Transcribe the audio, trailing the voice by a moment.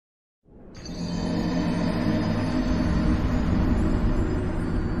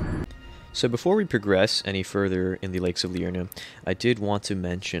So before we progress any further in the Lakes of Liurnia, I did want to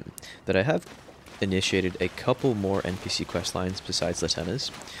mention that I have initiated a couple more NPC quest lines besides Latenna's.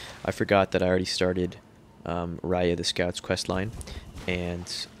 I forgot that I already started Raya the Scout's quest line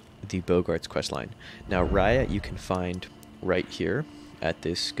and the Bogart's quest line. Now Raya you can find right here at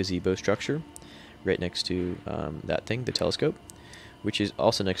this gazebo structure, right next to that thing, the telescope, which is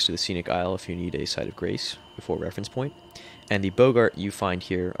also next to the Scenic Isle if you need a Site of Grace before reference point. And the Bogart you find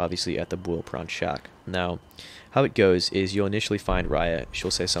here, obviously, at the Boil Prawn Shack. Now, how it goes is you'll initially find Raya.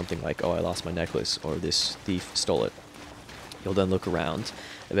 She'll say something like, "Oh, I lost my necklace," or "This thief stole it." You'll then look around,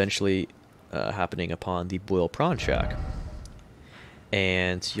 eventually happening upon the Boil Prawn Shack.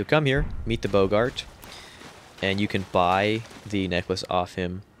 And you'll come here, meet the Bogart, and you can buy the necklace off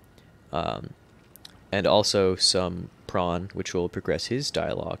him, and also some prawn, which will progress his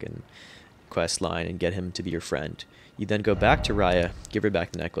dialogue and quest line and get him to be your friend. You then go back to Raya, give her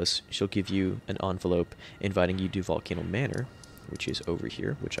back the necklace. She'll give you an envelope inviting you to Volcano Manor, which is over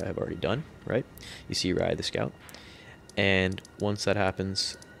here, which I have already done, right? You see Raya the Scout. And once that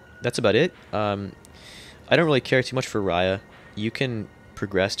happens, that's about it. I don't really care too much for Raya. You can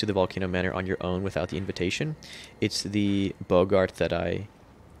progress to the Volcano Manor on your own without the invitation. It's the Bogart that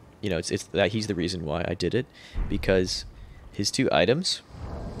it's that he's the reason why I did it, because his two items,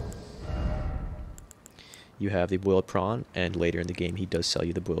 you have the boiled prawn, and later in the game he does sell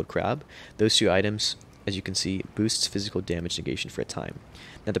you the boiled crab. Those two items, as you can see, boosts physical damage negation for a time.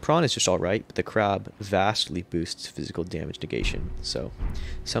 Now the prawn is just alright, but the crab vastly boosts physical damage negation. So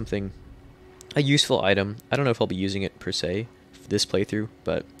a useful item. I don't know if I'll be using it per se for this playthrough,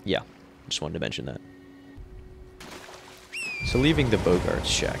 but yeah, just wanted to mention that. So leaving the Bogart's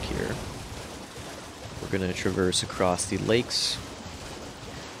shack here, we're going to traverse across the lakes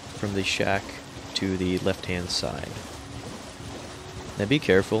from the shack to the left-hand side. Now be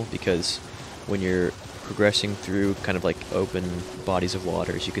careful, because when you're progressing through kind of like open bodies of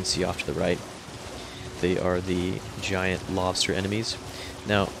water, as you can see off to the right, they are the giant lobster enemies.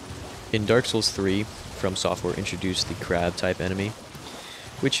 Now, in Dark Souls 3, From Software introduced the crab type enemy,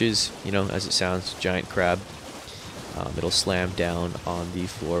 which is, as it sounds, giant crab. It'll slam down on the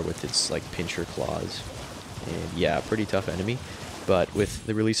floor with its like pincher claws, and yeah, pretty tough enemy. But with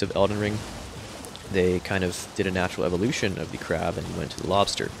the release of Elden Ring, they kind of did a natural evolution of the crab and went to the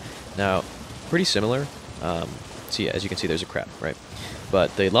lobster. Now, pretty similar. See, as you can see, there's a crab, right?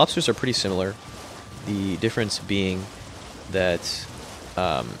 But the lobsters are pretty similar. The difference being that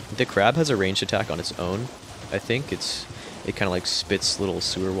the crab has a ranged attack on its own. I think it kind of like spits little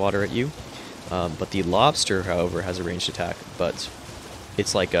sewer water at you. But the lobster, however, has a ranged attack, but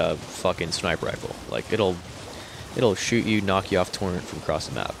it's like a fucking sniper rifle. Like it'll shoot you, knock you off torrent from across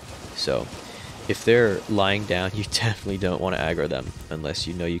the map. So if they're lying down, you definitely don't want to aggro them unless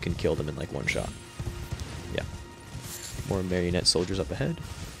you know you can kill them in like one shot. Yeah. More marionette soldiers up ahead.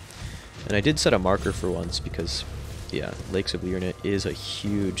 And I did set a marker for once because, yeah, Lakes of Liurnia is a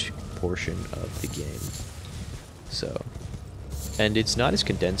huge portion of the game. So, and it's not as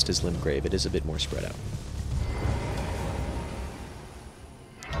condensed as Limgrave, it is a bit more spread out.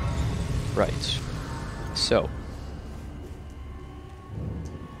 Right. So,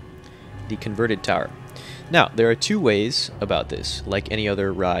 the converted tower. Now, there are two ways about this. Like any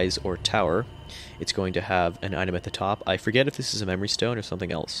other rise or tower, it's going to have an item at the top. I forget if this is a memory stone or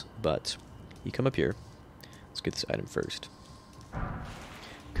something else, but you come up here. Let's get this item first.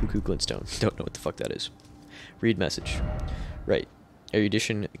 Cuckoo glintstone. Don't know what the fuck that is. Read message. Right.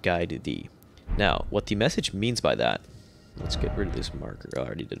 Erudition guide thee. Now, what the message means by that, let's get rid of this marker. Oh, I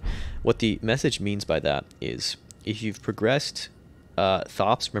already did. What the message means by that is, if you've progressed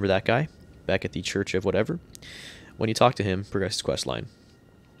Thops, remember that guy? Back at the Church of whatever. When you talk to him, progress his quest line.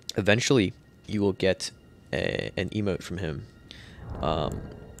 Eventually, you will get an emote from him.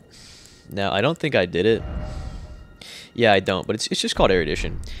 Now, I don't think I did it. Yeah, I don't, but it's just called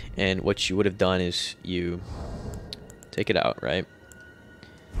Erudition. And what you would have done is you take it out, right?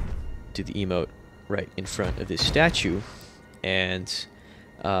 Do the emote right in front of this statue, and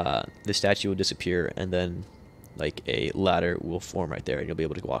the statue will disappear, and then like a ladder will form right there, and you'll be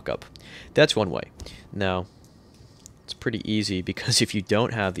able to walk up. That's one way. Now, it's pretty easy, because if you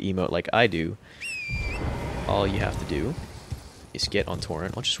don't have the emote like I do, all you have to do is get on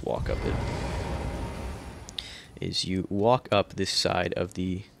torrent. I'll just walk up it. Is you walk up this side of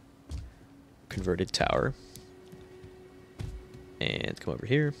the converted tower and come over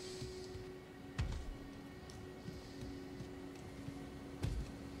here.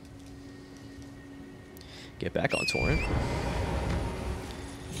 Get back on torrent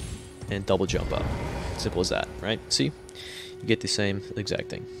and double jump up. Simple as that, right? See? You get the same exact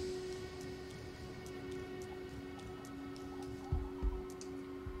thing.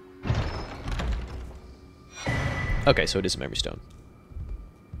 Okay, so it is a memory stone.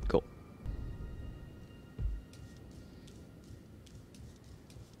 Cool.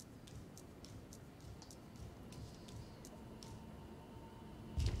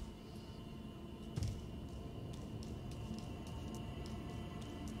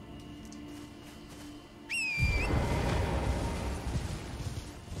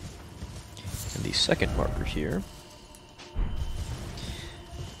 And the second marker here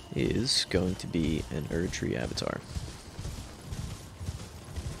is going to be an Erdtree avatar.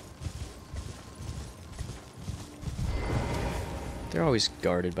 They're always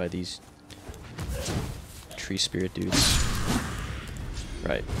guarded by these tree spirit dudes.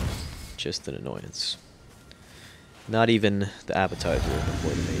 Right. Just an annoyance. Not even the appetizer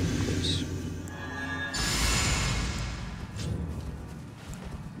before the main course.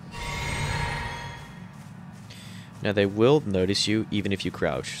 Now they will notice you even if you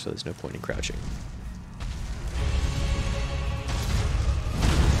crouch, so there's no point in crouching.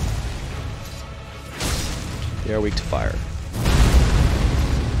 They are weak to fire.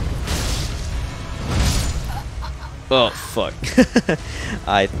 Oh, fuck.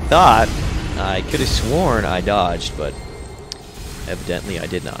 I thought I could have sworn I dodged, but evidently I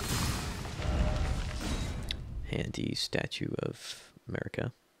did not. Handy Statue of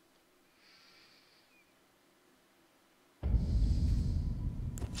America.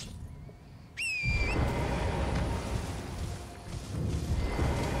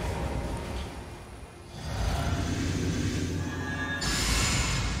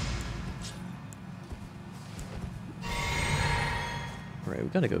 Right, we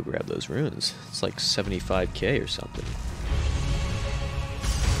gotta go grab those runes. It's like 75k or something.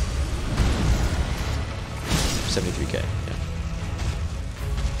 73k, yeah.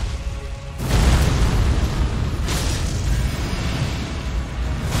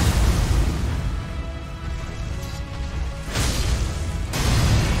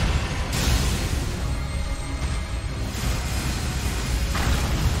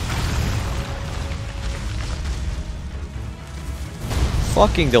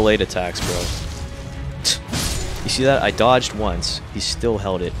 Fucking delayed attacks, bro. You see that? I dodged once. He still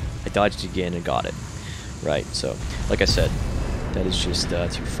held it. I dodged again and got it. Right, so, like I said, that is just to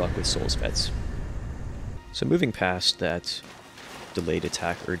fuck with Souls Vets. So moving past that delayed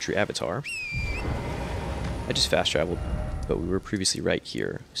attack Erdtree avatar, I just fast traveled, but we were previously right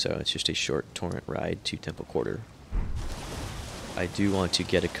here, so it's just a short torrent ride to Temple Quarter. I do want to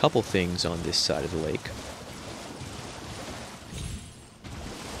get a couple things on this side of the lake.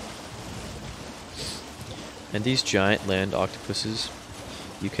 And these giant land octopuses,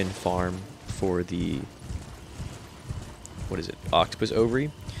 you can farm for the, what is it, octopus ovary.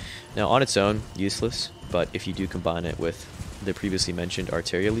 Now on its own, useless, but if you do combine it with the previously mentioned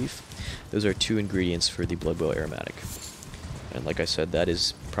Arteria leaf, those are 2 ingredients for the Blood Boil aromatic. And like I said, that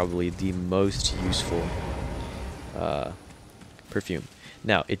is probably the most useful perfume.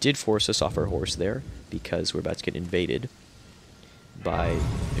 Now, it did force us off our horse there, because we're about to get invaded by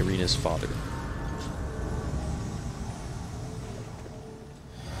Irina's father.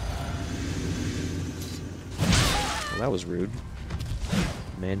 That was rude.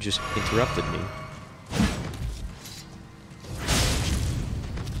 Man just interrupted me.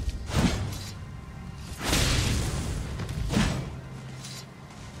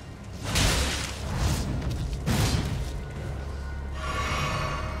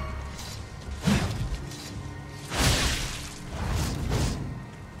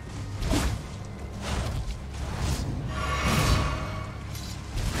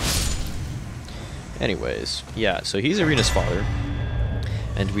 Anyways, yeah, so he's Irina's father,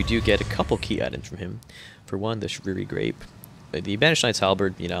 and we do get a couple key items from him. For one, the Shriri Grape. The Banished Knight's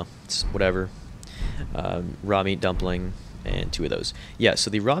Halberd, you know, it's whatever. Raw meat dumpling, and 2 of those. Yeah,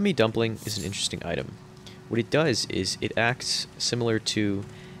 so the raw meat dumpling is an interesting item. What it does is it acts similar to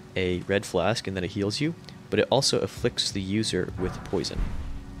a red flask in that it heals you, but it also afflicts the user with poison.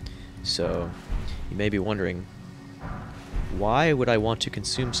 So, you may be wondering, why would I want to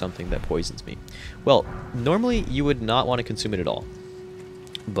consume something that poisons me? Well, normally you would not want to consume it at all.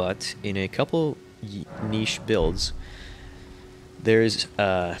 But in a couple niche builds, there's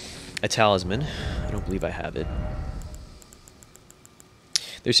a talisman. I don't believe I have it.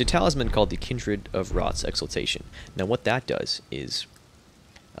 There's a talisman called the Kindred of Rot's Exaltation. Now what that does is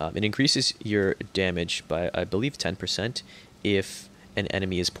it increases your damage by, I believe, 10% if an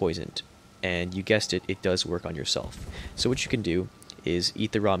enemy is poisoned. And you guessed it, it does work on yourself. So what you can do is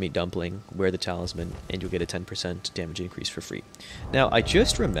eat the raw meat dumpling, wear the talisman, and you'll get a 10% damage increase for free. Now, I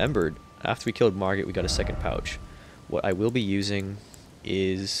just remembered, after we killed Margit, we got a second pouch. What I will be using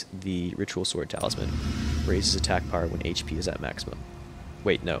is the Ritual Sword Talisman. Raises attack power when HP is at maximum.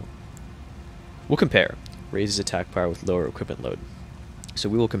 Wait, no. We'll compare. Raises attack power with lower equipment load. So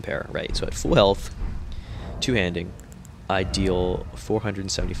we will compare, right? So at full health, two-handing, I deal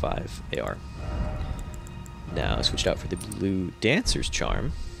 475 AR. Now I switched out for the blue Dancer's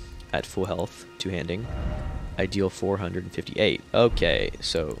Charm. At full health, two-handing, I deal 458. Okay,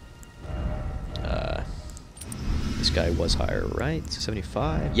 so this guy was higher, right? So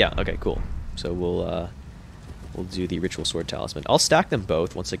 75. Yeah. Okay. Cool. So we'll do the Ritual Sword Talisman. I'll stack them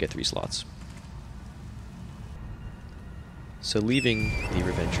both once I get 3 slots. So leaving the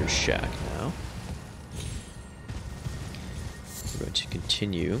Revenger's Shack now, we're going to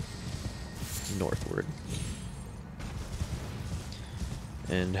continue northward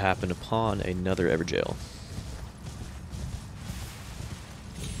and happen upon another Everjail.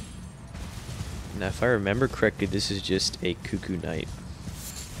 Now, if I remember correctly, this is just a Cuckoo Knight.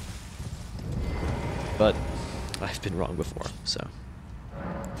 But I've been wrong before, so.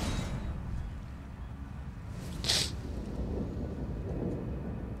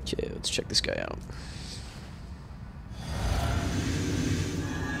 Okay, let's check this guy out.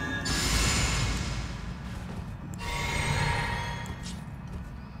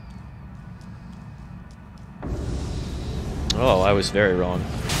 Oh, I was very wrong.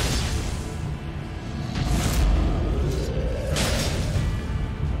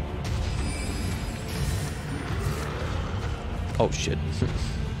 Oh shit.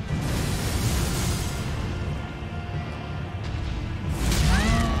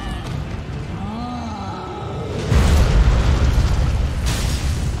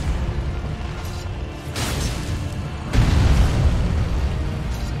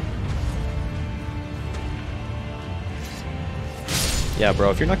 Yeah,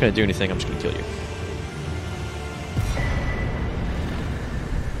 bro, if you're not gonna do anything, I'm just gonna kill you.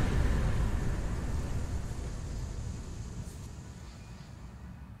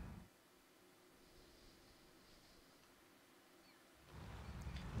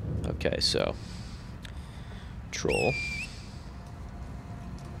 Okay, so Troll.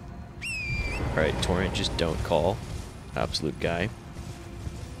 Alright, Torrent, just don't call. Absolute guy.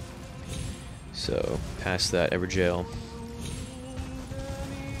 So, past that Everjail.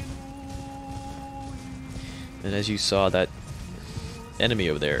 And as you saw, that enemy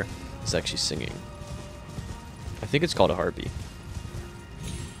over there is actually singing. I think it's called a harpy.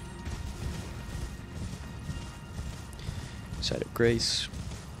 Side of Grace.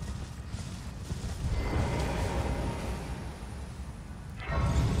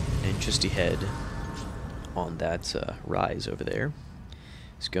 And just ahead on that rise over there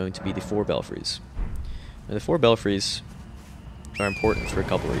is going to be the 4 belfries. Now the 4 belfries are important for a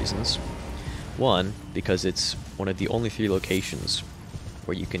couple reasons. One, because it's one of the only 3 locations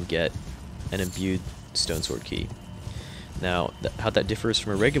where you can get an imbued stone sword key. Now, how that differs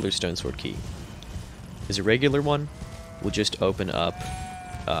from a regular stone sword key is a regular one will just open up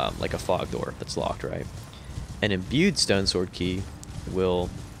like a fog door that's locked, right? An imbued stone sword key will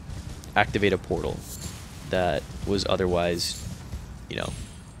activate a portal that was otherwise, you know,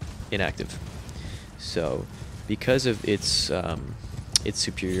 inactive. So, because of its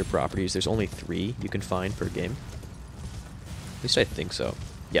superior properties, there's only 3 you can find per game. At least I think so.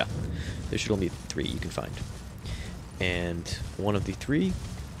 Yeah, there should only be 3 you can find. And one of the 3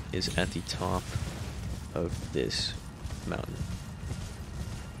 is at the top of this mountain.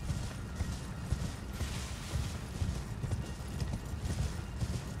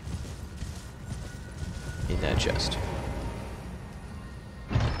 In that chest.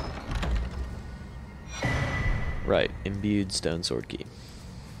 Right, imbued stone sword key.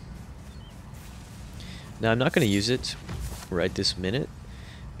 Now I'm not going to use it right this minute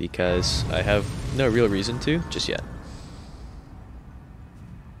because I have no real reason to just yet.